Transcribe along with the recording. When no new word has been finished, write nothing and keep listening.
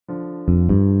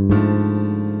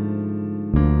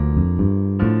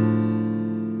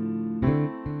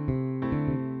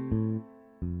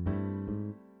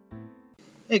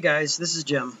Hey guys, this is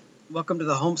Jim. Welcome to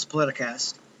the Holmes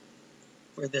Politicast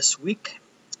for this week.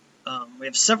 We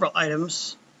have several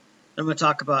items that I'm going to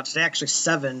talk about today, actually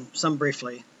 7, some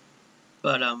briefly.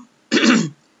 But I'm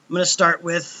going to start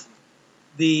with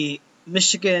the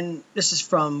Michigan, this is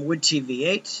from Wood TV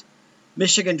 8.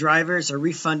 Michigan drivers are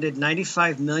refunded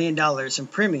 $95 million in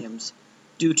premiums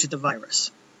due to the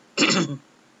virus.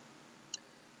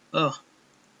 Oh,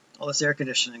 all this air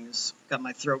conditioning has got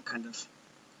my throat kind of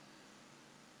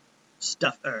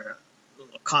a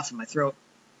little cough in my throat.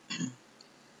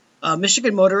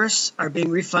 Michigan motorists are being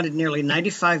refunded nearly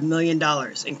 $95 million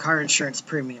in car insurance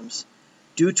premiums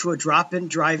due to a drop in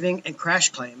driving and crash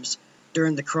claims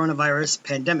during the coronavirus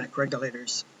pandemic,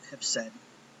 regulators have said.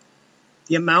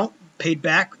 The amount paid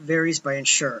back varies by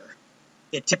insurer.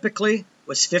 It typically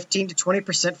was 15 to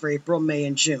 20% for April, May,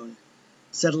 and June,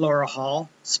 said Laura Hall,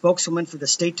 spokeswoman for the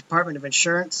State Department of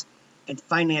Insurance and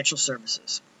Financial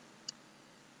Services.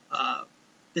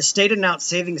 The state announced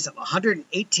savings of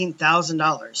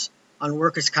 $118,000 on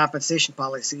workers' compensation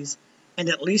policies and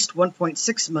at least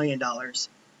 $1.6 million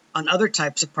on other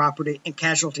types of property and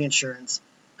casualty insurance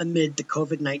amid the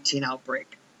COVID-19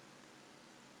 outbreak.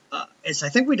 As I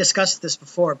think we discussed this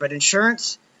before, but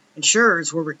insurers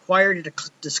were required to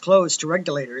disclose to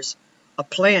regulators a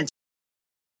plan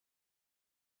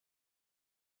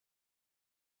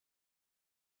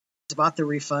about the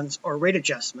refunds or rate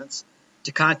adjustments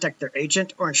to contact their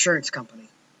agent or insurance company.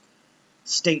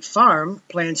 State Farm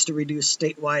plans to reduce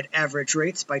statewide average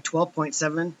rates by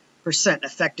 12.7%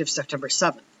 effective September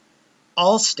 7th.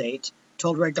 Allstate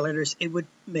told regulators it would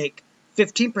make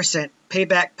 15%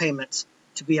 payback payments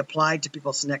to be applied to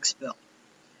people's next bill.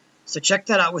 So check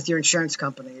that out with your insurance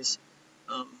companies.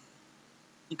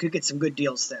 You could get some good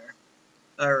deals there,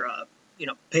 or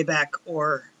payback,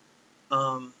 or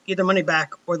either money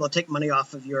back, or they'll take money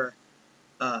off of your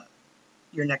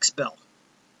next bill.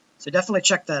 So definitely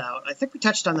check that out. I think we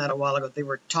touched on that a while ago. They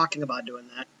were talking about doing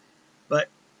that, but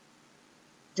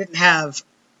didn't have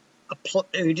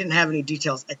any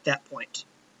details at that point.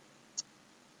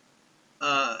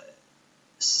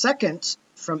 Second,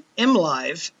 from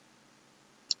MLive,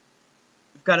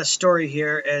 we've got a story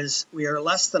here as we are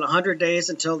less than 100 days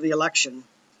until the election.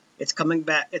 It's coming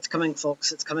back. It's coming,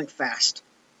 folks. It's coming fast.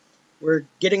 We're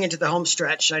getting into the home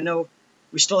stretch. I know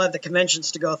we still have the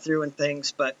conventions to go through and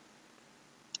things, but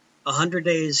 100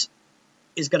 days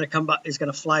is going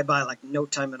to fly by like no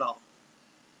time at all.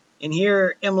 And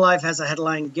here, MLive has a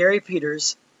headline: Gary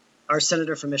Peters, our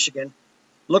senator from Michigan,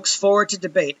 looks forward to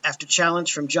debate after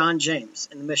challenge from John James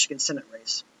in the Michigan Senate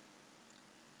race.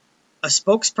 A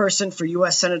spokesperson for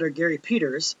U.S. Senator Gary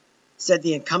Peters said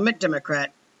the incumbent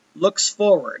Democrat looks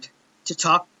forward to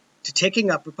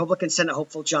taking up Republican Senate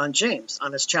hopeful John James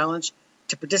on his challenge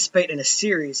to participate in a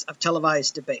series of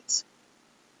televised debates.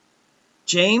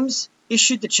 James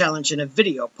issued the challenge in a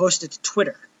video posted to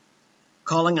Twitter,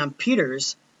 calling on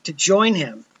Peters to join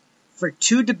him for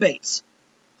 2 debates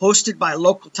hosted by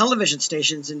local television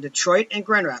stations in Detroit and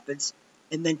Grand Rapids,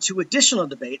 and then 2 additional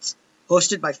debates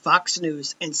hosted by Fox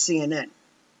News and CNN.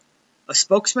 A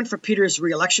spokesman for Peters'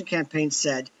 re-election campaign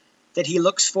said that he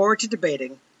looks forward to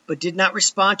debating, but did not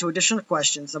respond to additional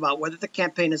questions about whether the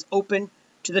campaign is open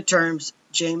to the terms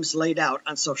James laid out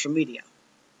on social media.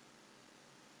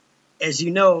 As you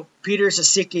know, Peters is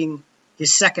seeking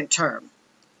his second term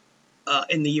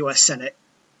in the U.S. Senate,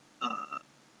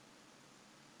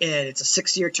 and it's a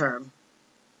 6-year term,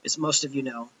 as most of you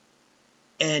know.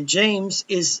 And James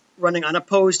is running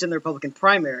unopposed in the Republican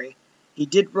primary. He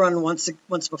did run once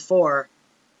before,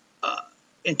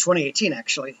 in 2018,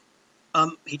 actually.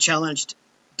 He challenged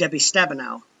Debbie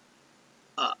Stabenow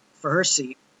for her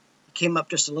seat. He came up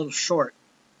just a little short.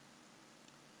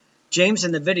 James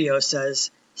in the video says,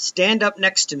 "Stand up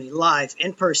next to me, live,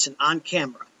 in person, on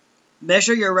camera.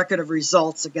 Measure your record of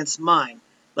results against mine.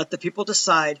 Let the people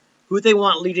decide who they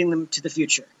want leading them to the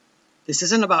future. This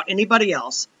isn't about anybody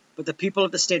else but the people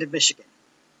of the state of Michigan.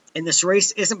 And this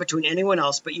race isn't between anyone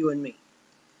else but you and me."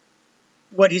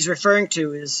 What he's referring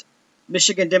to is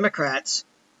Michigan Democrats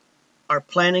are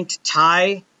planning to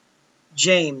tie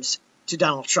James to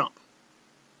Donald Trump.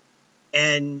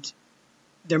 And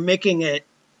they're making it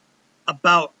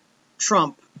about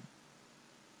Trump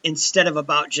instead of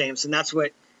about James. And that's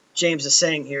what James is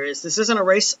saying here, is this isn't a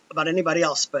race about anybody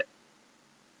else but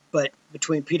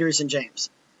between Peters and James.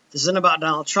 This isn't about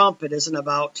Donald Trump. It isn't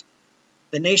about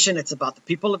the nation. It's about the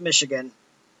people of Michigan,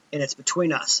 and it's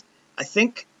between us. I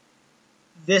think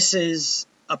this is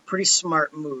a pretty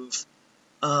smart move.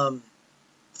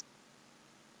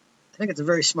 think it's a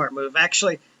very smart move.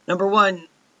 Actually, number one,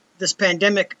 this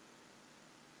pandemic,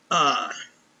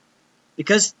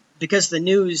 because the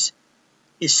news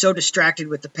is so distracted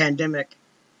with the pandemic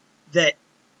that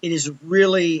it is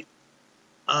really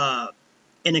an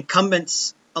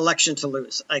incumbent's election to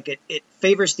lose. Like it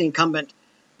favors the incumbent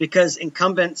because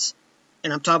incumbents,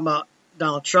 and I'm talking about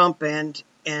Donald Trump and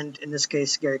in this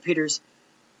case Gary Peters,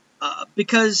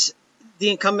 because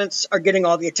the incumbents are getting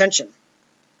all the attention.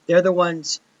 They're the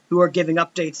ones who are giving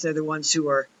updates. They're the ones who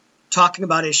are talking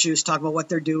about issues, talking about what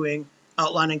they're doing,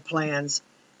 outlining plans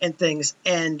and things.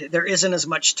 And there isn't as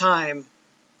much time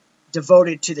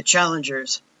devoted to the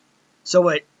challengers. So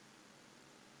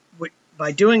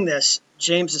by doing this,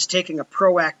 James is taking a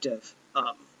proactive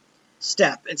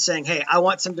step and saying, hey, I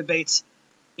want some debates.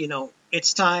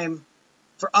 It's time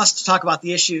for us to talk about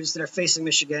the issues that are facing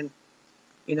Michigan,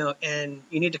 and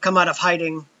you need to come out of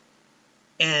hiding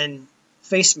and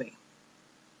face me.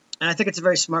 And I think it's a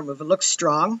very smart move. It looks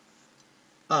strong.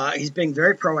 He's being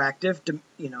very proactive.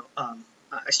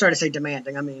 I started to say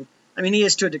demanding. I mean, he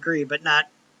is to a degree, but not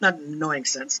in an annoying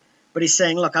sense. But he's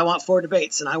saying, look, I want 4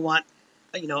 debates, and I want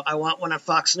one on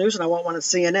Fox News, and I want one on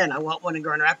CNN. I want one in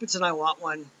Grand Rapids, and I want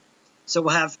one. So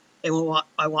I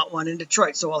want one in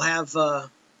Detroit. So we'll have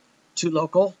 2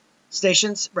 local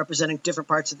stations representing different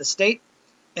parts of the state,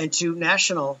 and 2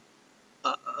 national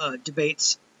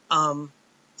debates.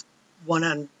 One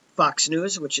on Fox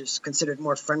News, which is considered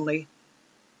more friendly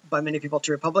by many people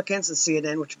to Republicans, and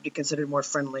CNN, which would be considered more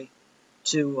friendly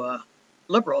to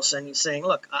liberals. And he's saying,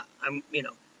 look, I'm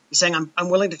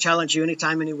willing to challenge you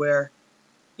anytime, anywhere.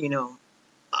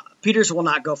 Peters will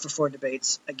not go for 4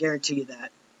 debates. I guarantee you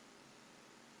that.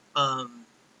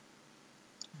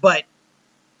 But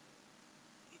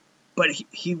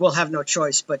he will have no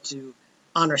choice but to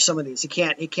honor some of these. He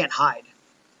can't hide.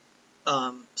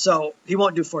 So he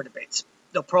won't do 4 debates.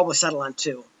 They'll probably settle on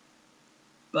 2.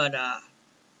 But I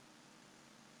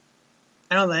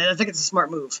don't know. I think it's a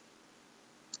smart move.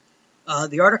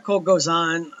 The article goes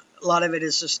on. A lot of it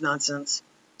is just nonsense.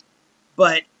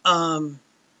 But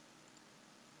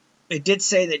it did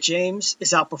say that James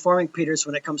is outperforming Peters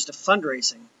when it comes to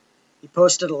fundraising. He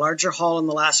posted a larger haul in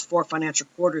the last 4 financial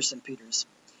quarters than Peters.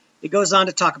 He goes on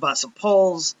to talk about some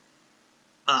polls.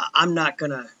 I'm not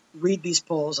going to read these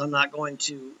polls. I'm not going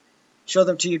to show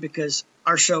them to you because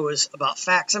our show is about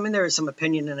facts. I mean, there is some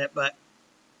opinion in it, but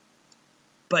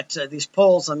these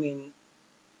polls,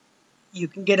 you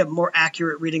can get a more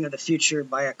accurate reading of the future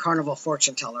by a carnival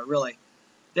fortune teller, really.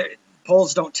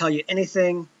 Polls don't tell you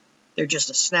anything. They're just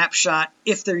a snapshot,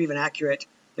 if they're even accurate.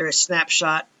 They're a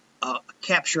snapshot,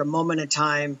 capture a moment in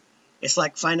time. It's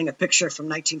like finding a picture from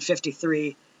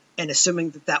 1953 and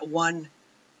assuming that one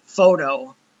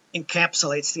photo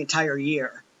encapsulates the entire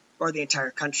year or the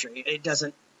entire country. It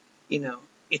doesn't,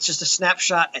 it's just a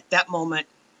snapshot at that moment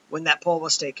when that poll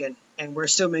was taken, and we're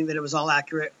assuming that it was all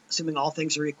accurate, assuming all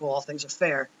things are equal, all things are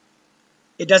fair.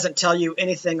 It doesn't tell you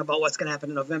anything about what's going to happen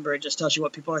in November. It just tells you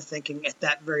what people are thinking at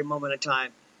that very moment in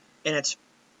time. And it's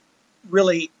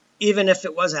really, even if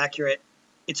it was accurate,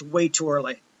 it's way too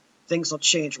early. Things will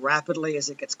change rapidly as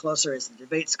it gets closer, as the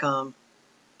debates come.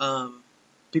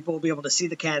 People will be able to see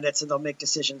the candidates and they'll make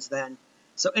decisions then.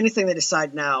 So anything they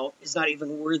decide now is not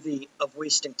even worthy of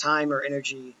wasting time or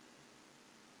energy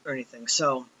or anything.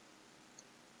 So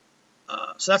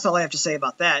that's all I have to say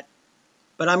about that.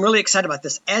 But I'm really excited about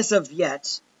this. As of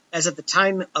the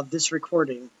time of this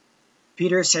recording,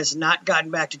 Peters has not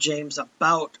gotten back to James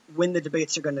about when the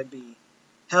debates are going to be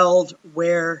held,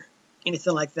 where,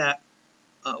 anything like that.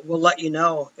 We'll let you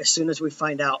know as soon as we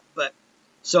find out. But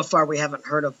so far we haven't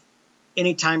heard of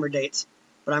any time or dates.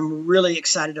 But I'm really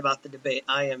excited about the debate.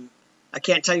 I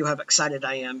can't tell you how excited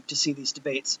I am to see these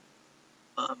debates.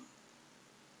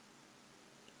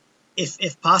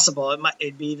 If possible,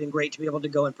 it'd be even great to be able to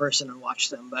go in person and watch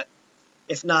them. But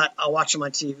if not, I'll watch them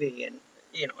on TV, and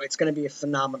it's going to be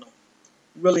phenomenal.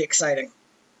 Really exciting.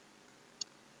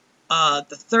 The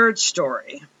third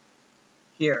story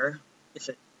here,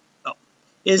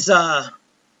 is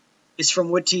from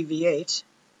Wood TV 8,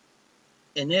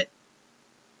 and it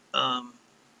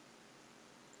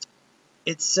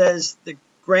says the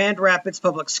Grand Rapids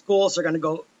Public Schools are going to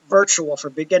go virtual for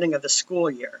beginning of the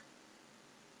school year.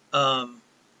 And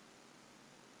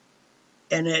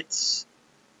it's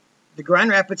the Grand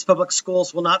Rapids Public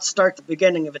Schools will not start the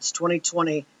beginning of its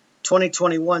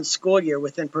 2020-2021 school year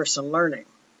with in-person learning.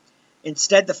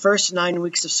 Instead, the first 9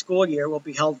 weeks of school year will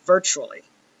be held virtually.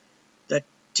 The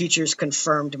teachers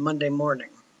confirmed Monday morning.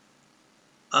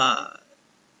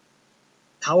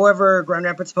 However, Grand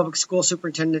Rapids Public School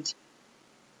Superintendent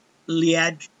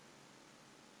Liadrian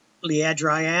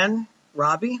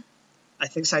Robbie I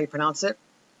think is how you pronounce it,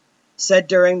 said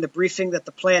during the briefing that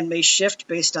the plan may shift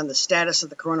based on the status of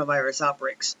the coronavirus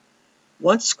outbreaks.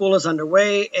 Once school is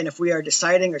underway, and if we are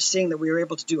deciding or seeing that we are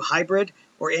able to do hybrid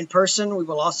or in person, we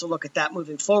will also look at that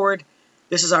moving forward.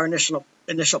 This is our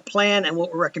initial plan and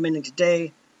what we're recommending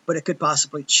today, but it could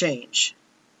possibly change.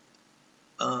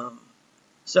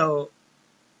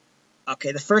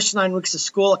 The first 9 weeks of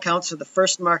school accounts for the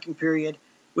first marking period,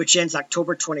 which ends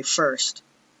October 21st.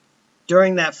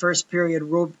 During that first period,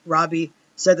 Robbie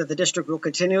said that the district will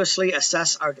continuously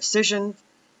assess our decision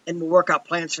and will work out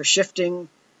plans for shifting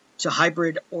to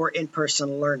hybrid or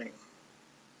in-person learning.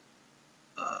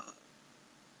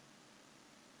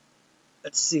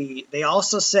 Let's see. They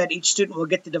also said each student will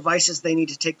get the devices they need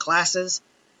to take classes,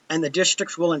 and the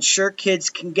districts will ensure kids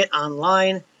can get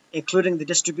online, including the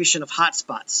distribution of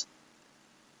hotspots.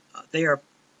 There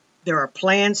are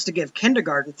plans to give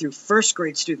kindergarten through first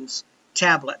grade students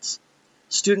tablets.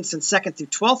 Students in 2nd through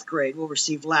 12th grade will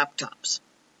receive laptops.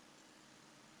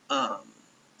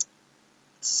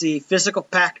 Physical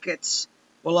packets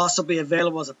will also be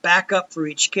available as a backup for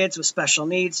each kid with special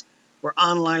needs, where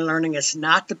online learning is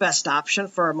not the best option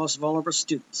for our most vulnerable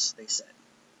students, they said.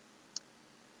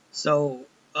 So,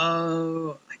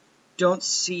 I don't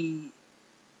see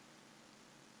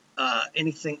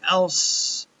anything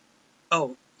else.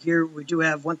 Oh, here we do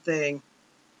have one thing.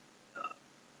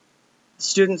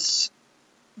 Students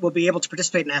will be able to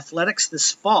participate in athletics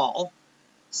this fall,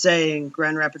 saying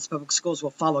Grand Rapids Public Schools will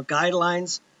follow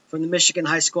guidelines from the Michigan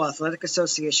High School Athletic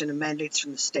Association and mandates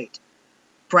from the state.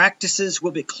 Practices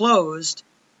will be closed,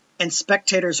 and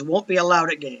spectators won't be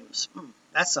allowed at games.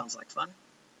 That sounds like fun.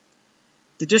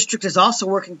 The district is also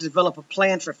working to develop a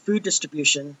plan for food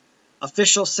distribution.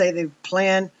 Officials say they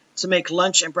plan to make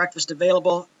lunch and breakfast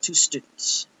available to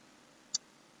students.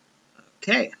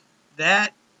 Okay,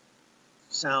 that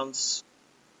sounds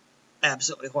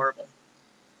absolutely horrible.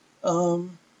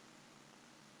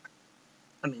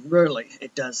 Really,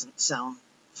 it doesn't sound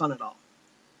fun at all.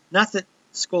 Not that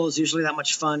school is usually that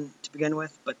much fun to begin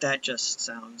with, but that just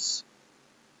sounds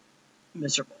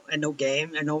miserable. And no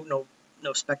game, and no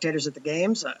spectators at the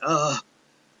games. Oh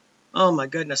my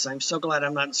goodness, I'm so glad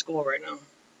I'm not in school right now.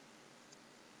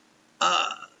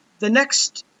 The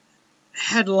next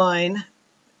headline,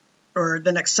 or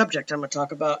the next subject I'm going to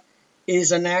talk about,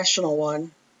 is a national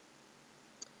one.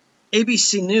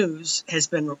 ABC News has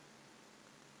been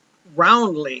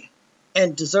roundly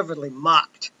and deservedly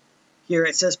mocked. Here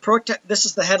it says, this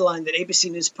is the headline that ABC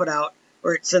News put out,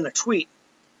 or it's in a tweet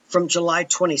from July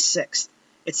 26th.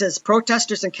 It says,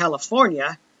 protesters in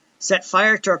California set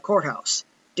fire to a courthouse,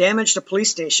 damaged a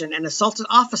police station, and assaulted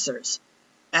officers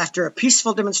after a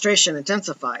peaceful demonstration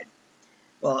intensified.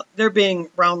 Well, they're being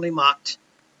roundly mocked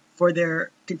for their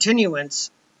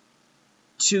continuance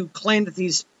to claim that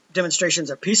these demonstrations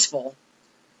are peaceful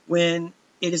when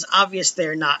it is obvious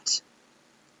they're not.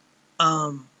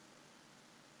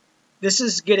 This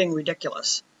is getting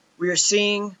ridiculous. We are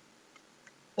seeing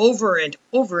over and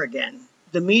over again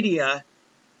the media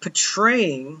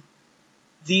portraying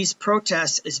these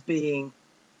protests as being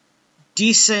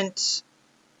decent,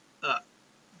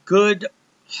 good,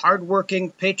 hardworking,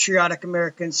 patriotic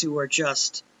Americans who are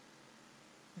just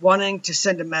wanting to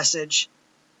send a message.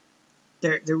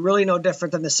 They're really no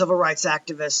different than the civil rights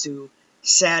activists who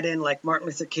sat in, like Martin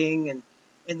Luther King, and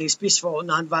in these peaceful,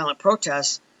 nonviolent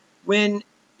protests, when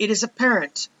it is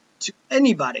apparent to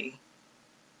anybody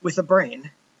with a brain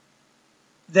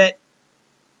that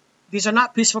these are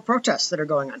not peaceful protests that are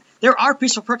going on. There are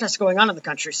peaceful protests going on in the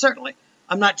country, certainly.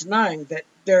 I'm not denying that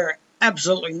there are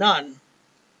absolutely none.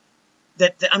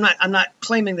 I'm not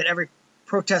claiming that every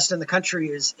protest in the country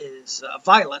is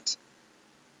violent.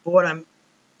 But what I'm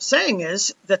saying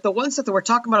is that the ones that we're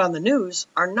talking about on the news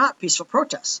are not peaceful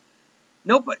protests.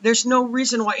 There's no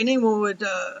reason why anyone would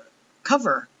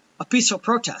cover a peaceful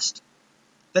protest.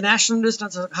 The national news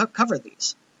doesn't cover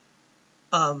these.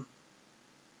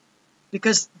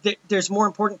 Because there's more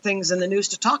important things in the news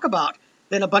to talk about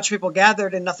than a bunch of people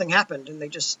gathered and nothing happened and they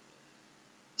just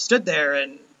stood there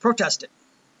and protested.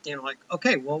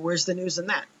 Okay, well, where's the news in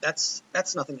that? That's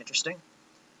nothing interesting.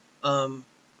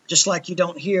 Just like you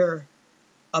only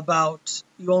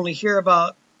hear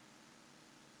about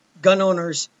gun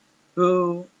owners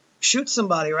who shoot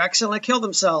somebody or accidentally kill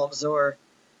themselves, or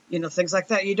things like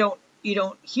that. You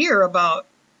don't hear about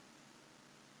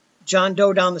John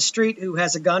Doe down the street who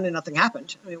has a gun and nothing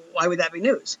happened. Why would that be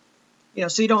news?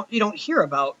 So you don't hear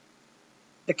about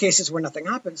the cases where nothing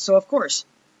happened. So of course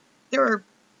there are,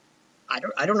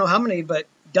 I don't know how many, but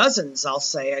dozens, I'll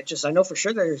say. I know for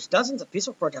sure there's dozens of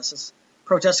peaceful protests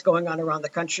going on around the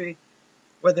country,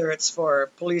 whether it's for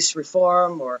police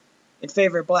reform or in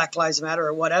favor of Black Lives Matter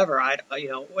or whatever,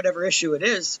 whatever issue it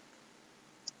is,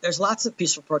 there's lots of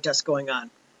peaceful protests going on.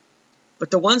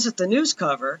 But the ones that the news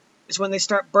cover is when they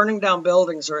start burning down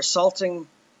buildings or assaulting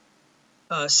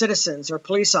citizens or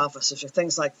police officers or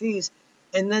things like these.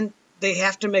 And then they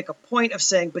have to make a point of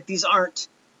saying, but these aren't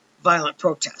violent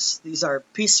protests. These are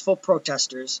peaceful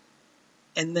protesters.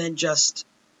 And then just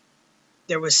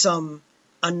there was some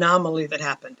anomaly that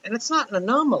happened. And it's not an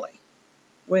anomaly.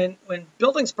 When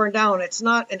buildings burn down, it's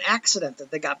not an accident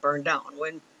that they got burned down.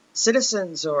 When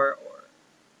citizens or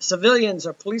civilians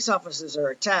or police officers are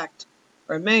attacked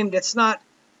or maimed, it's not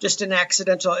just an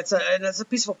accidental, it's a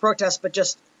peaceful protest, but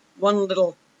just one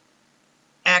little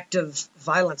act of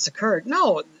violence occurred.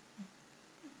 No,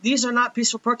 these are not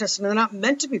peaceful protests, and they're not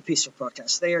meant to be peaceful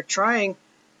protests. They are trying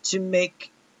to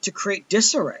create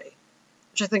disarray,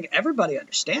 which I think everybody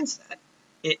understands that.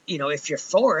 If you're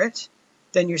for it,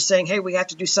 then you're saying, hey, we have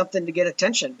to do something to get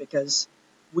attention because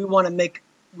we want to make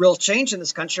real change in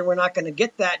this country. We're not going to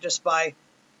get that just by,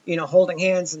 holding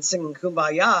hands and singing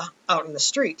Kumbaya out in the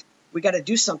street. We got to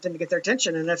do something to get their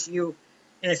attention. And if you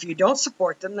don't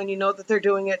support them, then you know that they're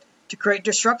doing it to create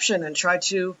disruption and try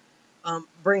to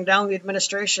bring down the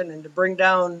administration and to bring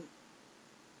down,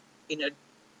 to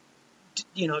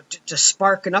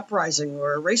spark an uprising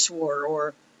or a race war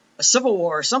or a civil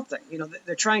war or something.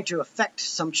 They're trying to affect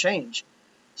some change.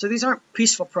 So these aren't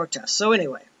peaceful protests. So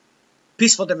anyway,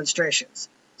 peaceful demonstrations.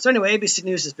 So anyway, ABC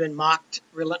News has been mocked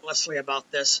relentlessly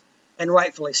about this, and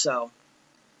rightfully so,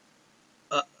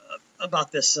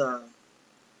 about this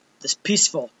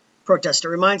peaceful protest. It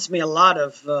reminds me a lot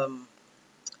of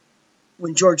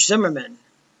when George Zimmerman,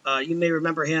 you may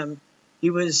remember him, he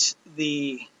was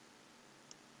the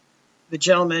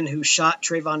gentleman who shot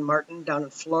Trayvon Martin down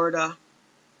in Florida.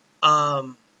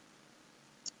 I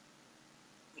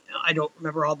don't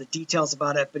remember all the details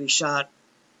about it, but he shot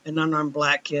an unarmed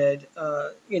black kid.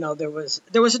 There was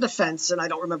a defense, and I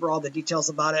don't remember all the details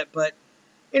about it, but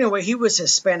anyway, he was a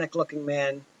Hispanic-looking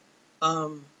man.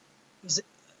 I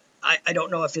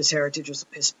don't know if his heritage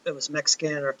was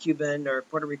Mexican or Cuban or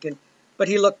Puerto Rican, but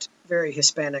he looked very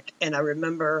Hispanic, and I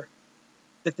remember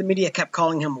that the media kept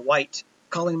calling him white,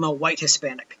 calling him a white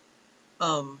Hispanic.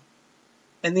 And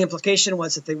the implication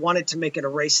was that they wanted to make it a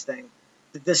race thing,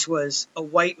 that this was a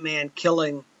white man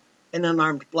killing an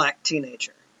unarmed black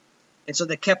teenager. And so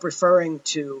they kept referring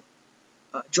to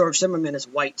George Zimmerman as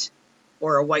white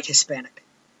or a white Hispanic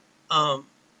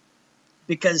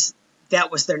because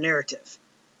that was their narrative.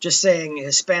 Just saying a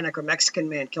Hispanic or Mexican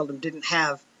man killed him didn't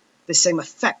have the same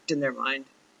effect in their mind,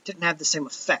 didn't have the same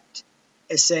effect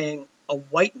as saying a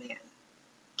white man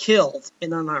killed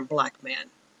an unarmed black man.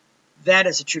 That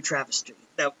is a true travesty.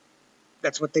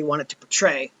 That's what they wanted to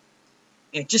portray.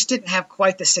 And it just didn't have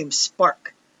quite the same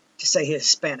spark to say a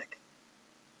Hispanic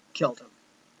killed him.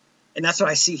 And that's what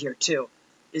I see here too,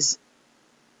 is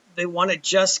they want to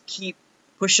just keep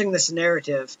pushing this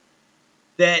narrative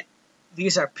that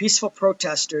these are peaceful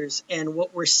protesters and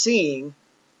what we're seeing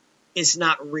is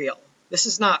not real. This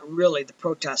is not really the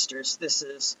protesters. This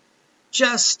is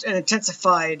just an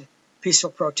intensified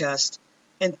peaceful protest,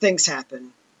 and things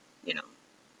happen,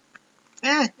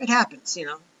 it happens,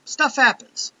 stuff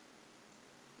happens.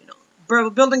 A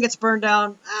building gets burned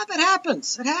down, that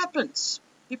happens. It happens.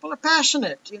 People are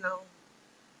passionate,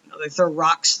 they throw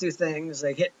rocks through things,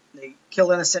 they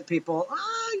kill innocent people.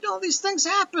 These things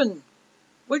happen.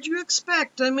 What'd you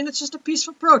expect? It's just a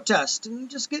peaceful protest,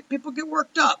 and people get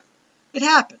worked up. It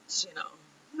happens,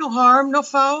 no harm, no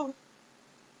foul.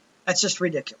 That's just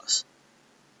ridiculous.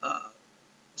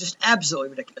 Just absolutely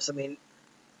ridiculous.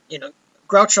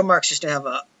 Groucho Marx used to have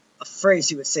a phrase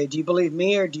he would say, do you believe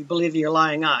me or do you believe your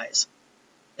lying eyes?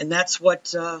 And that's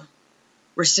what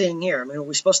we're seeing here. Are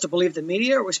we supposed to believe the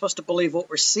media, or are we supposed to believe what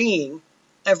we're seeing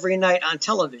every night on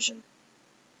television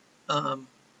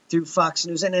through Fox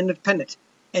News and independent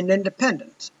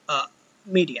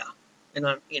media, and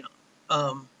on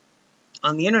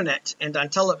the internet and on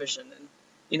television,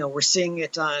 and we're seeing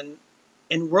it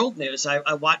in world news.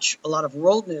 I watch a lot of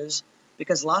world news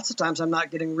because lots of times I'm not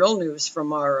getting real news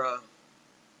from our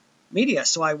media,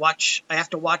 so I have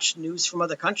to watch news from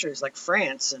other countries like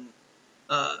France and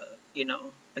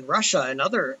and Russia and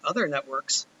other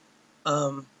networks,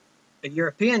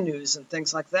 European news and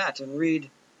things like that, and read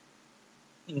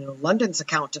London's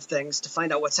account of things to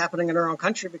find out what's happening in our own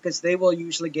country, because they will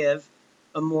usually give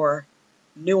a more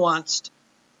nuanced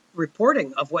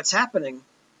reporting of what's happening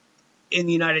in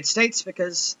the United States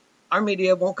because our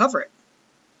media won't cover it.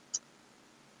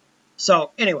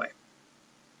 So anyway,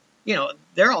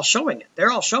 they're all showing it.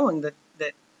 They're all showing that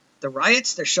the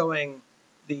riots, they're showing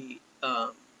the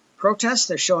protests.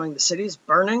 They're showing the cities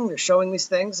burning. They're showing these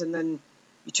things. And then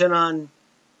you turn on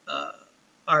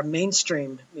our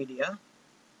mainstream media,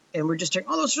 and we're just saying,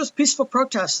 oh, those are just peaceful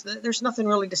protests. There's nothing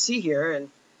really to see here. And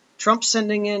Trump's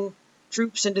sending in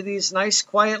troops into these nice,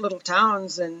 quiet little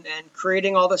towns and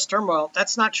creating all this turmoil.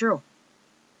 That's not true.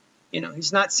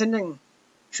 He's not sending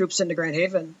troops into Grand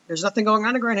Haven. There's nothing going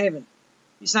on in Grand Haven.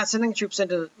 He's not sending troops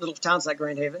into little towns like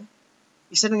Grand Haven.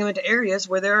 He's sending them into areas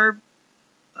where there are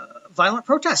violent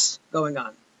protests going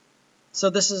on.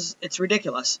 So it's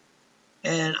ridiculous.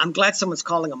 And I'm glad someone's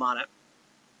calling him on it.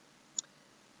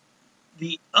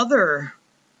 The other,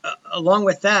 along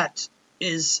with that,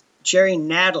 is Jerry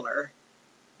Nadler.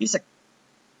 He's a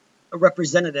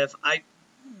representative. I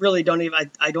really don't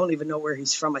even know where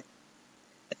he's from. I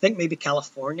think maybe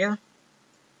California.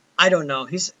 I don't know.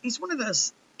 He's one of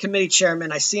those committee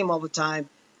chairmen. I see him all the time.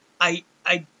 I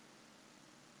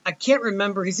can't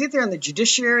remember. He's either on the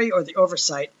Judiciary or the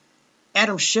Oversight.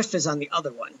 Adam Schiff is on the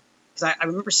other one. Because I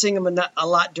remember seeing him a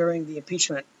lot during the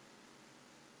impeachment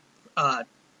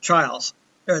trials,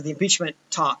 or the impeachment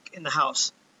talk in the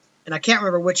House. And I can't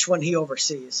remember which one he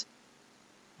oversees.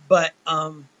 But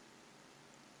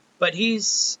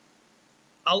he's,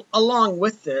 along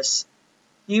with this,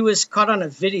 he was caught on a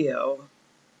video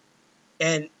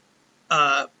and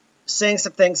saying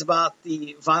some things about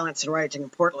the violence and rioting in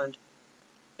Portland.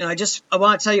 And I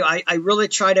want to tell you, I really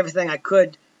tried everything I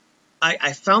could.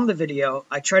 I found the video.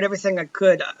 I tried everything I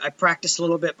could. I practiced a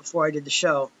little bit before I did the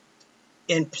show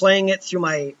in playing it through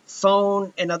my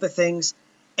phone and other things.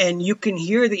 And you can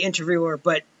hear the interviewer,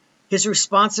 but his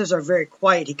responses are very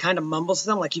quiet. He kind of mumbles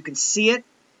them, like you can see it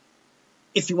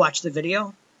if you watch the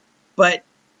video, but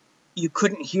you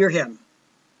couldn't hear him.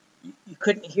 You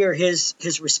couldn't hear his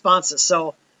responses.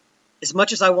 So as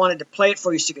much as I wanted to play it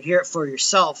for you so you could hear it for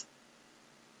yourself,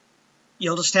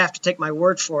 you'll just have to take my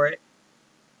word for it.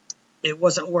 It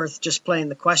wasn't worth just playing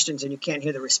the questions and you can't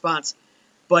hear the response.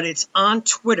 But it's on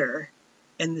Twitter,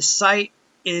 and the site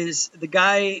is, the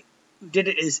guy who did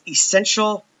it is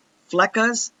Essential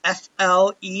Fleccas,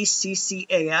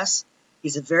 Fleccas.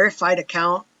 He's a verified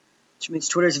account, which means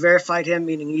Twitter's verified him,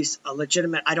 meaning he's a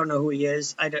legitimate, I don't know who he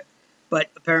is, but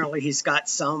apparently he's got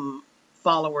some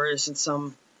followers and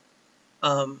some,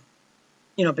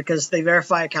 because they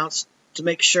verify accounts to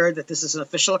make sure that this is an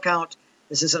official account.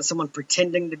 This isn't someone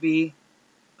pretending to be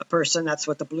a person. That's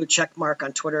what the blue check mark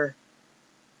on Twitter,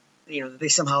 they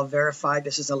somehow verified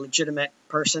this is a legitimate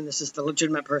person. This is the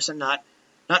legitimate person, not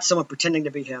someone pretending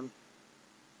to be him.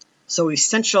 So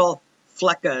Essential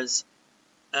Fleccas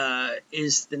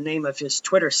is the name of his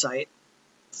Twitter site.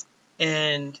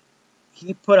 And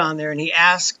he put on there, and he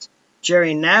asked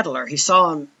Jerry Nadler, he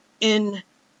saw him in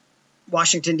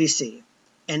Washington, D.C.,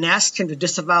 and asked him to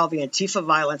disavow the Antifa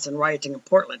violence and rioting in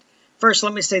Portland. First,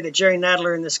 let me say that Jerry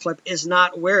Nadler in this clip is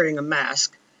not wearing a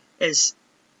mask, as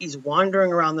he's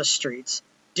wandering around the streets,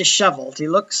 disheveled. He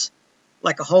looks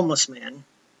like a homeless man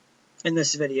in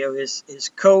this video.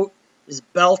 His coat, his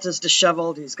belt is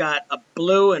disheveled. He's got a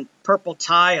blue and purple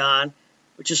tie on,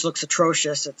 which just looks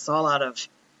atrocious. It's all out of,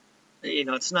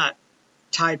 it's not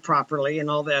tied properly and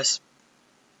all this.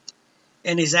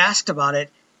 And he's asked about it,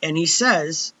 and he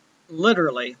says,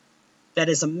 literally, that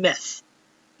is a myth,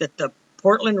 that the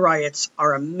Portland riots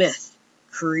are a myth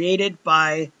created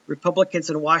by Republicans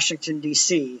in Washington,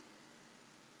 D.C.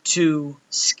 to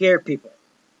scare people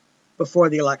before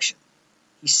the election.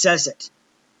 He says it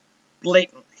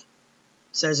blatantly,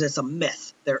 says it's a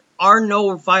myth. There are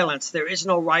no violence. There is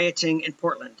no rioting in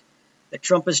Portland. That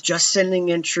Trump is just sending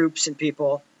in troops and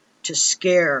people to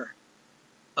scare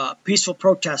peaceful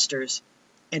protesters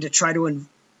and to try to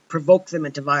provoke them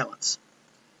into violence.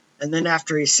 And then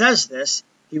after he says this,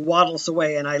 he waddles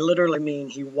away, and I literally mean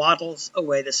he waddles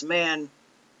away. This man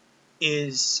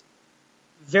is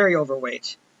very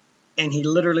overweight, and he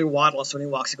literally waddles when he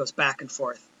walks. He goes back and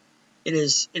forth. It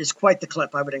is quite the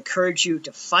clip. I would encourage you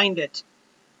to find it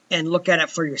and look at it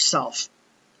for yourself.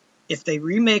 If they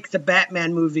remake the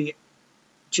Batman movie,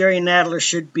 Jerry Nadler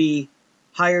should be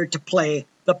hired to play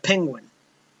the Penguin.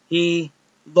 He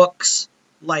looks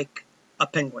like a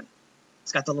penguin.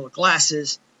 He's got the little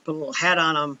glasses, put a little hat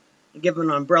on him, and give him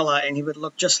an umbrella, and he would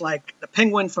look just like the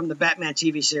Penguin from the Batman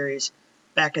TV series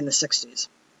back in the 60s.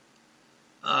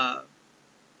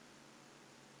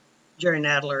 Jerry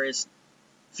Nadler is,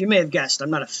 if you may have guessed,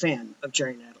 I'm not a fan of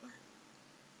Jerry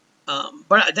Nadler.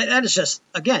 But that is just,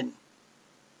 again,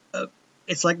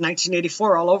 it's like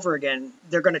 1984 all over again.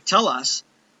 They're going to tell us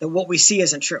that what we see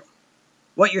isn't true.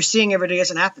 What you're seeing every day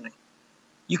isn't happening.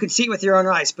 You can see it with your own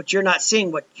eyes, but you're not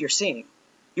seeing what you're seeing.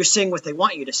 You're seeing what they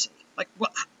want you to see. Like,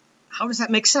 what? How does that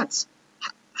make sense?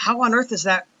 How on earth is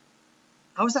that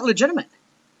How is that legitimate?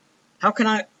 How can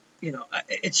I,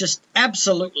 it's just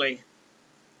absolutely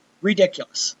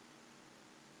ridiculous.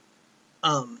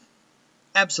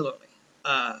 Absolutely.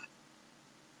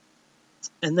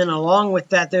 And then along with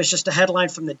that, there's just a headline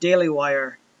from the Daily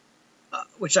Wire,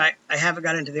 which I haven't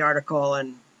got into the article,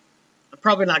 and I'm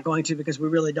probably not going to because we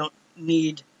really don't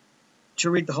need to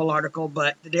read the whole article,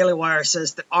 but the Daily Wire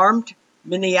says that armed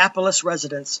Minneapolis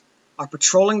residents are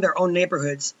patrolling their own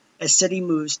neighborhoods as city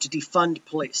moves to defund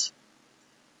police.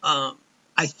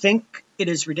 I think it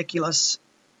is ridiculous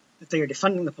that they are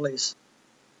defunding the police,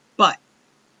 but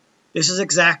this is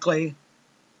exactly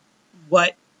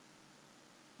what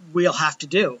we'll have to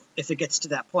do if it gets to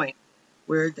that point,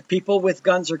 where the people with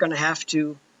guns are going to have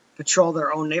to patrol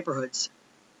their own neighborhoods.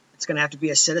 It's going to have to be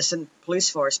a citizen police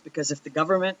force, because if the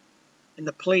government and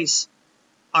the police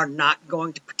are not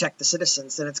going to protect the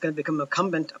citizens, then it's going to become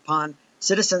incumbent upon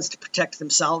citizens to protect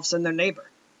themselves and their neighbor.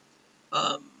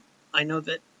 I know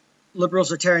that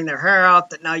liberals are tearing their hair out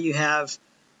that now you have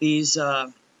these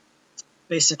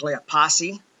basically a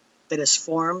posse that is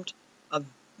formed of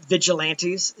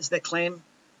vigilantes, as they claim,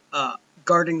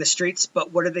 guarding the streets.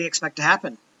 But what do they expect to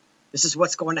happen? This is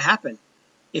what's going to happen.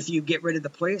 If you get rid of the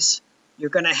police, you're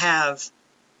going to have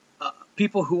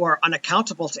people who are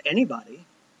unaccountable to anybody,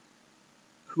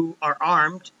 who are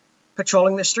armed,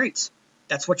 patrolling the streets.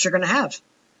 That's what you're going to have.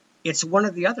 It's one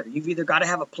or the other. You've either got to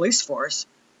have a police force,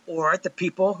 or the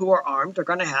people who are armed are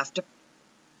going to have to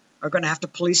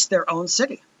police their own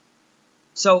city.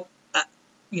 So,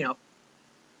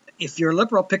 if you're a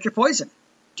liberal, pick your poison.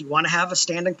 Do you want to have a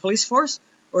standing police force,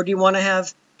 or do you want to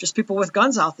have just people with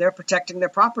guns out there protecting their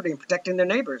property and protecting their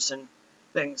neighbors and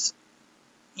things?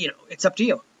 It's up to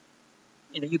you.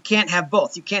 You can't have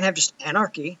both. You can't have just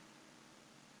anarchy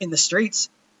in the streets.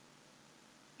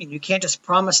 And you can't just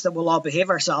promise that we'll all behave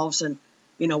ourselves and,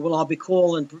 we'll all be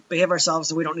cool and behave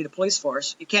ourselves and we don't need a police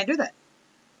force. You can't do that.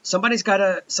 Somebody's got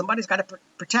to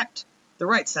protect the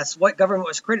rights. That's what government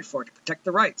was created for, to protect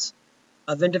the rights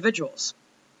of individuals.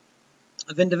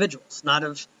 Not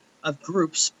of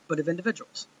groups, but of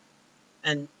individuals.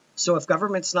 And so if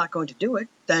government's not going to do it,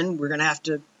 then we're going to have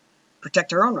to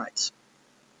protect our own rights.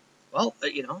 Well,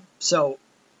 so,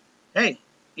 hey,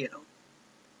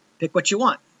 pick what you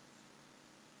want.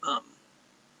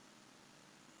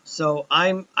 So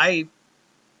I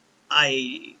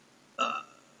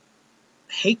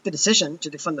hate the decision to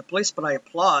defund the police, but I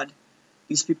applaud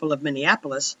these people of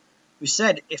Minneapolis who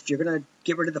said, if you're going to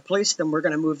get rid of the police, then we're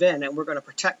going to move in and we're going to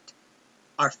protect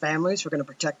our families, we're going to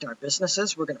protect our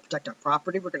businesses, we're going to protect our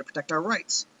property, we're going to protect our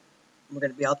rights. And we're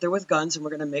going to be out there with guns, and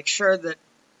we're going to make sure that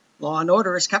law and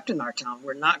order is kept in our town.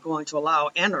 We're not going to allow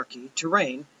anarchy to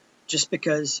reign just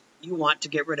because you want to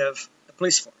get rid of the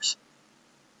police force.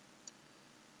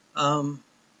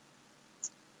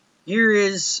 Here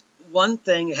is one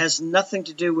thing. It has nothing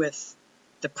to do with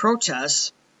the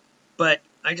protests, but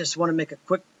I just want to make a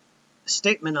quick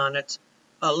statement on it.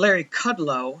 Larry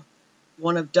Kudlow,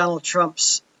 one of Donald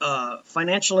Trump's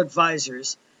financial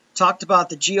advisors, talked about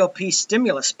the GOP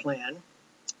stimulus plan.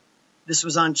 This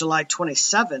was on July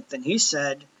 27th, and he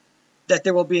said that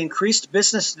there will be increased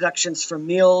business deductions for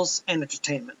meals and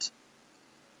entertainment.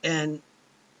 And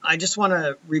I just want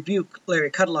to rebuke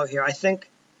Larry Kudlow here. I think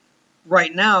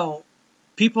right now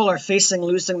people are facing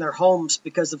losing their homes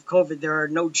because of COVID. There are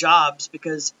no jobs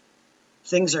because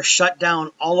things are shut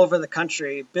down all over the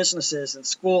country. Businesses and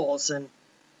schools and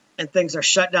things are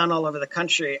shut down all over the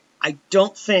country. I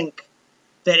don't think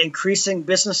that increasing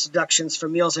business deductions for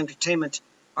meals and entertainment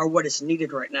are what is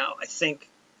needed right now. I think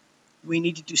we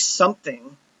need to do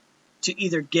something to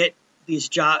either get these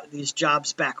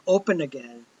jobs back open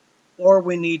again, or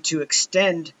we need to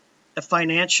extend the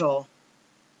financial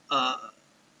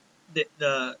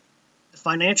the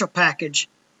financial package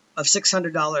of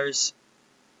 $600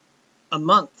 a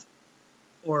month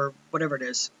or whatever it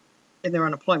is in their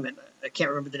unemployment. I can't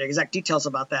remember the exact details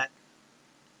about that.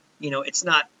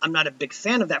 I'm not a big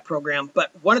fan of that program,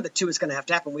 but one of the two is going to have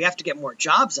to happen. We have to get more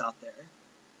jobs out there,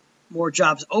 more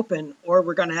jobs open, or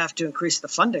we're going to have to increase the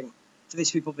funding to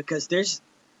these people, because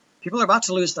people are about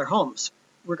to lose their homes.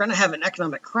 We're going to have an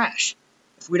economic crash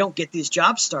if we don't get these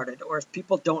jobs started, or if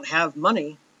people don't have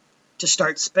money to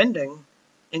start spending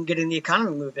and getting the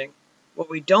economy moving. What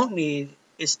we don't need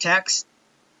is tax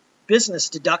business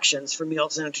deductions for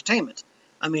meals and entertainment.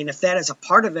 I mean, if that is a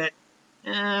part of it,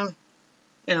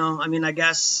 I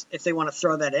guess if they want to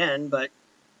throw that in, but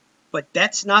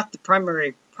that's not the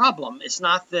primary problem. It's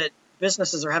not that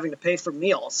businesses are having to pay for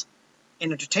meals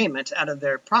and entertainment out of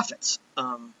their profits.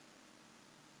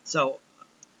 So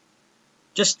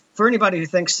just for anybody who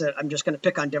thinks that I'm just going to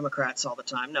pick on Democrats all the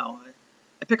time, no.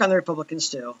 I pick on the Republicans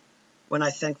too when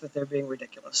I think that they're being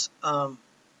ridiculous.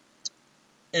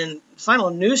 And final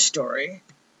news story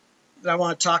that I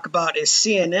want to talk about is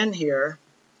CNN here.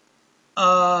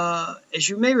 As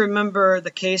you may remember,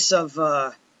 the case of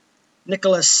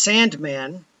Nicholas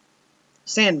Sandman,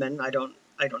 I don't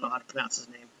know how to pronounce his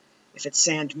name. If it's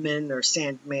Sandman or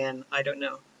Sandman, I don't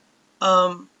know.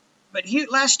 But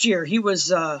last year he was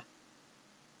part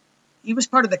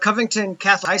of the Covington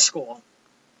Catholic High School,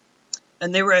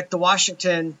 and they were at the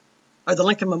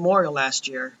Lincoln Memorial last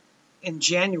year in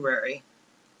January.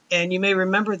 And you may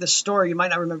remember the story. You might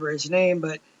not remember his name,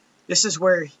 but this is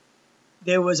where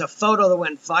there was a photo that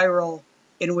went viral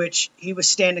in which he was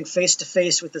standing face to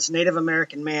face with this Native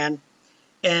American man,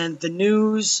 and the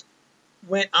news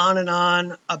went on and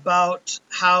on about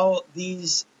how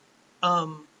these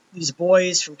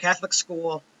boys from Catholic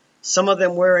school, some of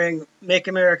them wearing "Make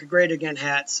America Great Again"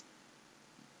 hats,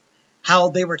 how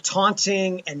they were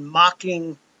taunting and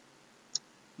mocking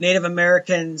Native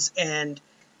Americans, and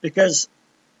because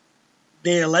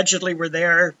they allegedly were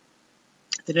there,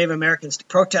 the Native Americans, to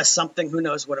protest something, who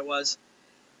knows what it was,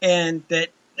 and that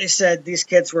they said these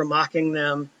kids were mocking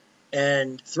them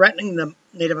and threatening the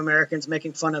Native Americans,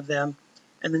 making fun of them,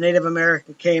 and the Native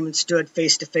American came and stood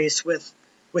face to face with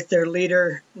their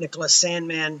leader, Nicholas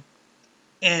Sandman,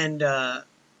 and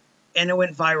it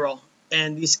went viral,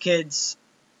 and these kids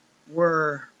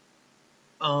were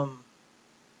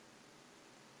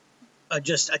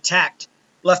just attacked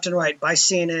left and right by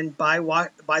CNN, by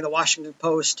the Washington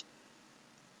Post,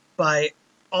 by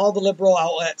all the liberal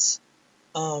outlets.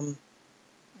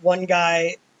 One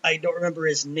guy, I don't remember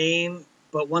his name,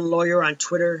 but one lawyer on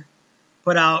Twitter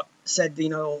said,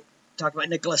 talk about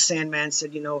Nicholas Sandman,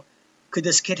 said, could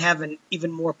this kid have an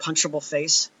even more punchable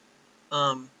face?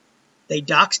 They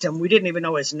doxed him. We didn't even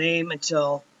know his name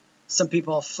until some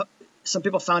people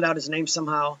found out his name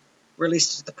somehow,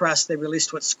 released it to the press. They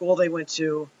released what school they went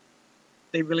to.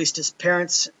 They released his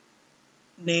parents'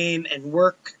 name and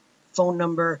work phone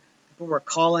number. People were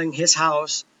calling his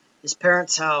house, his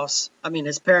parents'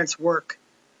 work,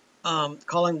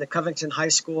 calling the Covington High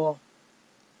School.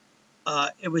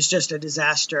 It was just a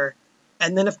disaster.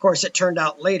 And then, of course, it turned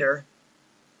out later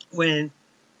when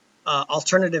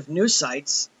alternative news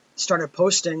sites started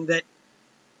posting that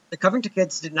the Covington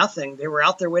kids did nothing. They were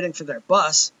out there waiting for their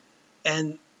bus,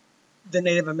 and the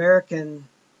Native American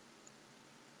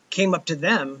came up to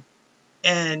them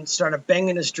and started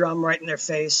banging his drum right in their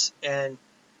face, and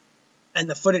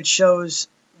the footage shows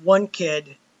one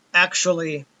kid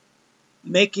actually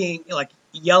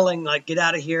yelling like "get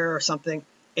out of here" or something,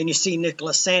 and you see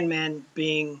Nicholas Sandman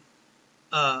being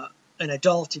an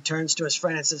adult. He turns to his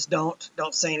friend and says, don't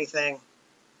say anything,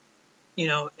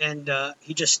 and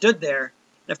he just stood there.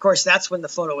 And of course that's when the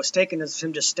photo was taken, is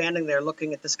him just standing there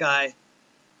looking at this guy,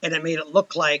 and it made it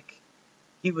look like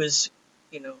he was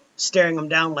staring him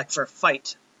down like for a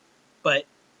fight, but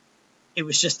it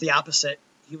was just the opposite.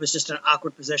 He was just in an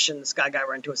awkward position. This guy got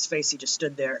right into his face. He just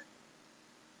stood there.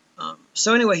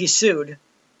 So anyway, he sued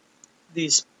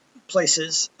these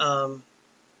places,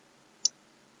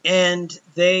 and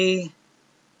they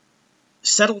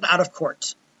settled out of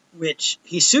court, which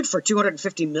he sued for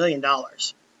 $250 million,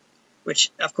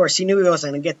 which, of course, he knew he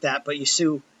wasn't going to get that, but you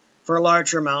sue for a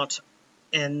larger amount,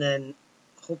 and then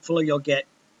hopefully you'll get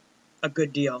a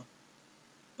good deal.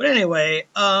 But anyway,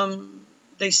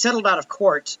 they settled out of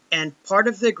court, and part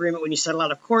of the agreement when you settle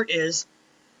out of court is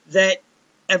that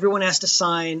everyone has to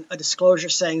sign a disclosure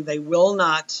saying they will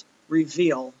not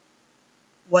reveal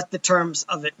what the terms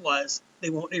of it was. They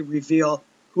won't reveal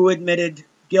who admitted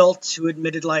guilt, who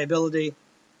admitted liability,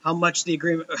 how much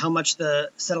the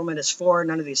settlement is for,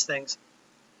 none of these things.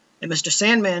 And Mr.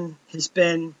 Sandman has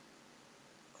been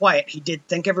quiet. He did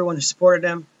thank everyone who supported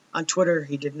him on Twitter.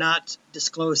 He did not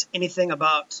disclose anything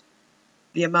about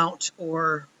the amount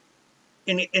or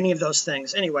any of those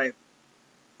things. Anyway,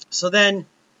 so then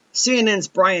CNN's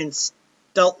Brian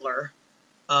Stelter,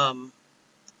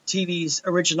 TV's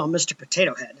original Mr.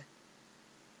 Potato Head,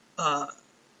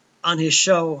 on his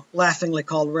show laughingly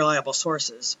called Reliable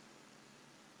Sources,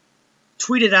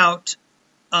 tweeted out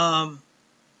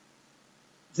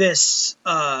this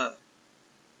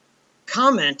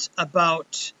comment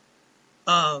about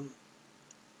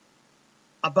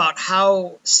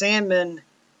how Sandman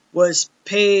was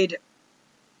paid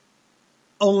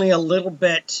only a little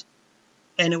bit,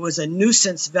 and it was a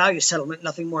nuisance value settlement,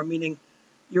 nothing more, meaning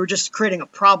you were just creating a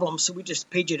problem, so we just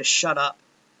paid you to shut up.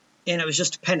 And it was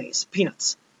just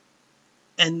peanuts.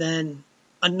 And then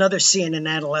another CNN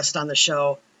analyst on the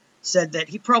show said that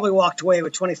he probably walked away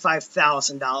with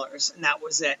 $25,000, and that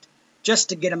was it, just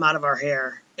to get him out of our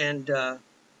hair. And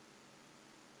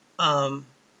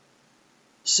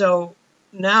So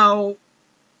now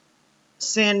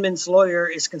Sandman's lawyer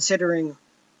is considering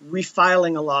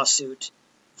refiling a lawsuit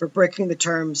for breaking the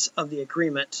terms of the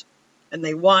agreement, and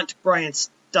they want Brian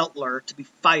Stelter to be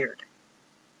fired,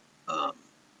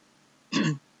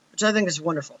 which I think is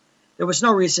wonderful. There was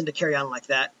no reason to carry on like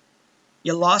that.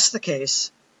 You lost the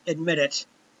case, admit it,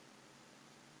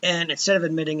 and instead of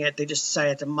admitting it, they just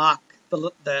decided to mock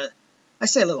I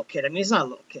say little kid. I mean, he's not a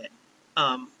little kid,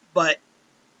 but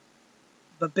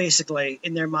basically,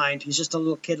 in their mind, he's just a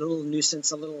little kid, a little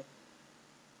nuisance, a little,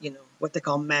 what they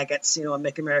call maggots, a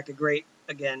Make America Great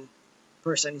Again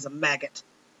person. He's a maggot,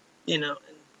 and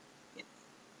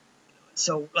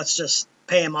so let's just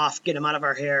pay him off, get him out of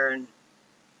our hair, and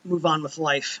move on with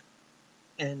life.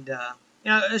 And,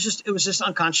 it was just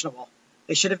unconscionable.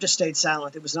 They should have just stayed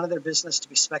silent. It was none of their business to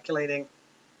be speculating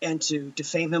and to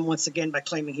defame him once again by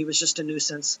claiming he was just a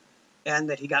nuisance and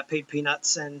that he got paid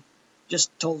peanuts and just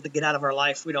told to get out of our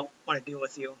life. We don't want to deal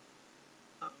with you.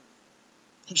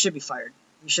 He should be fired.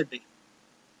 He should be.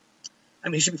 I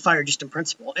mean, he should be fired just in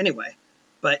principle anyway.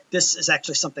 But this is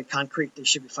actually something concrete they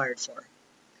should be fired for.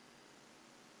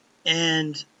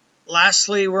 And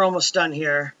lastly, we're almost done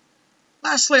here.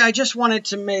 Lastly, I just wanted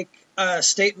to make a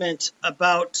statement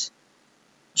about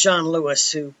John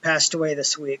Lewis, who passed away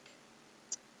this week.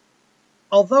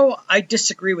 Although I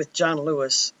disagree with John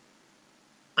Lewis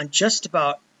on just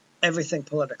about everything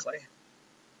politically,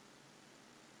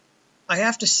 I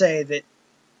have to say that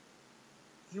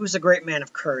he was a great man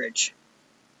of courage.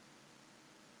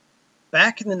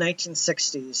 Back in the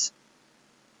 1960s,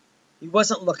 he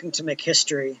wasn't looking to make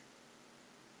history.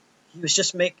 He was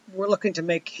just we're looking to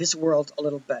make his world a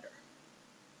little better.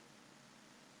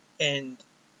 And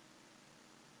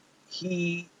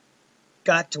he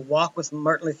got to walk with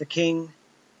Martin Luther King.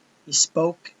 He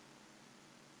spoke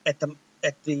at the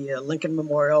Lincoln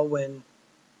Memorial when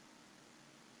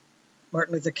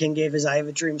Martin Luther King gave his I Have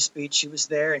a Dream speech. He was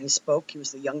there and he spoke. He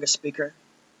was the youngest speaker.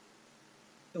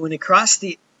 And when he crossed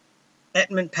the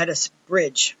Edmund Pettus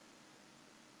Bridge,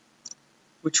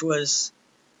 which was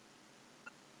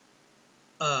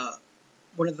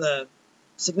one of the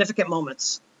significant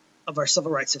moments of our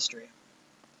civil rights history,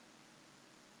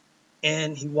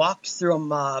 and he walked through a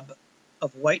mob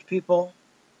of white people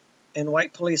and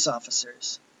white police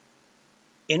officers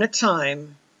in a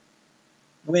time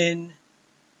when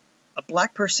a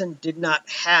black person did not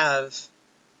have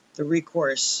the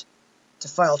recourse to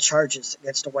file charges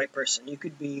against a white person. You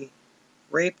could be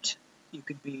raped, you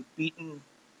could be beaten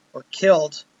or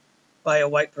killed by a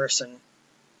white person,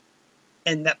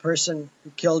 and that person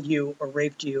who killed you or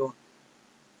raped you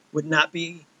would not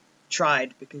be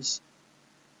tried because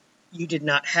you did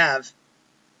not have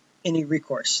any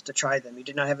recourse to try them. You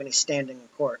did not have any standing in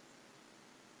court.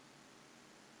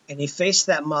 And he faced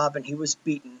that mob and he was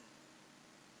beaten.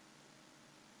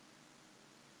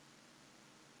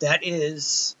 That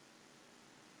is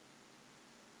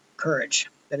courage.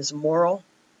 That is moral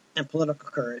and political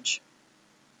courage.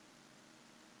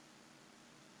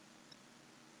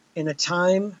 In a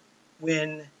time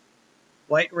when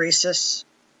white racists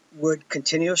would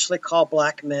continuously call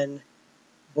black men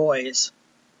boys,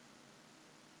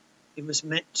 it was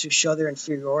meant to show their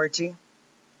inferiority,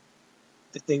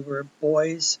 that they were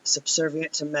boys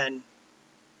subservient to men.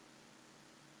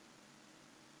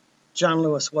 John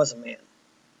Lewis was a man,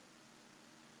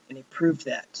 and he proved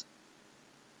that.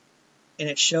 And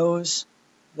it shows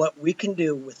what we can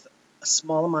do with a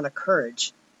small amount of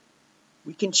courage.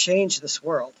 We can change this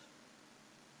world.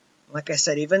 Like I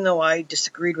said, even though I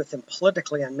disagreed with him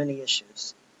politically on many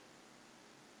issues,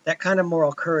 that kind of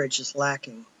moral courage is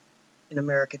lacking in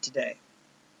America today.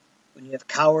 When you have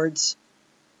cowards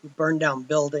who burn down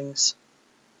buildings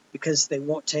because they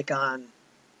won't take on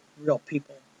real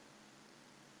people.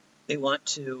 They want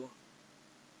to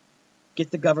get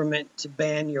the government to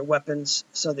ban your weapons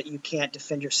so that you can't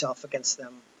defend yourself against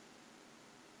them.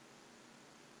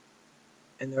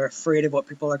 And they're afraid of what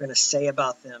people are going to say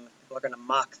about them. People are going to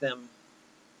mock them.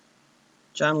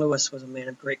 John Lewis was a man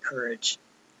of great courage,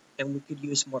 and we could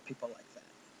use more people like that.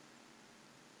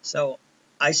 So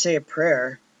I say a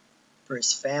prayer for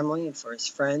his family and for his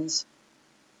friends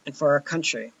and for our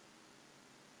country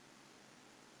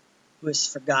who has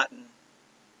forgotten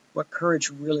what courage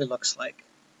really looks like.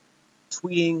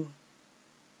 Tweeting,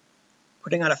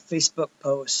 putting out a Facebook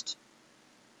post,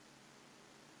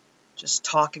 just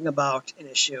talking about an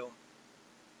issue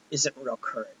isn't real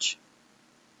courage.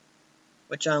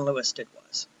 What John Lewis did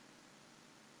was.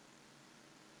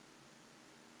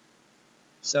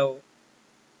 So,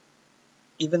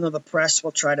 even though the press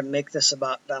will try to make this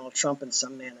about Donald Trump in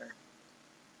some manner,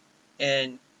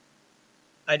 and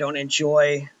I don't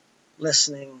enjoy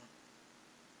listening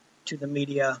to the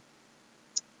media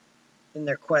in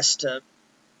their quest to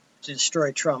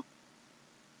destroy Trump.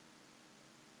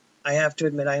 I have to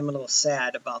admit I am a little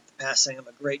sad about the passing of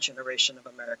a great generation of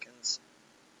Americans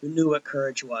who knew what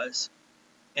courage was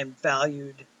and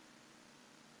valued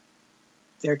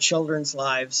their children's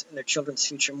lives and their children's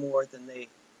future more than they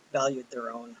valued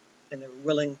their own. And they were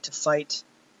willing to fight,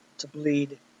 to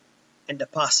bleed, and to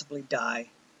possibly die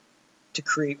to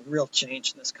create real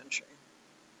change in this country.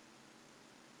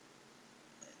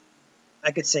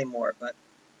 I could say more, but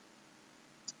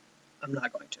I'm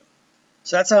not going to.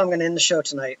 So that's how I'm going to end the show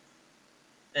tonight.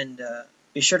 And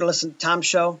be sure to listen to Tom's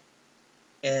show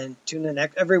and tune in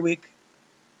every week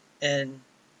and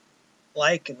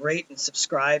like and rate and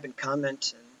subscribe and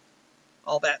comment and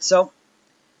all that. So,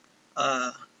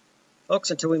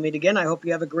 folks, until we meet again, I hope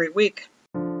you have a great week.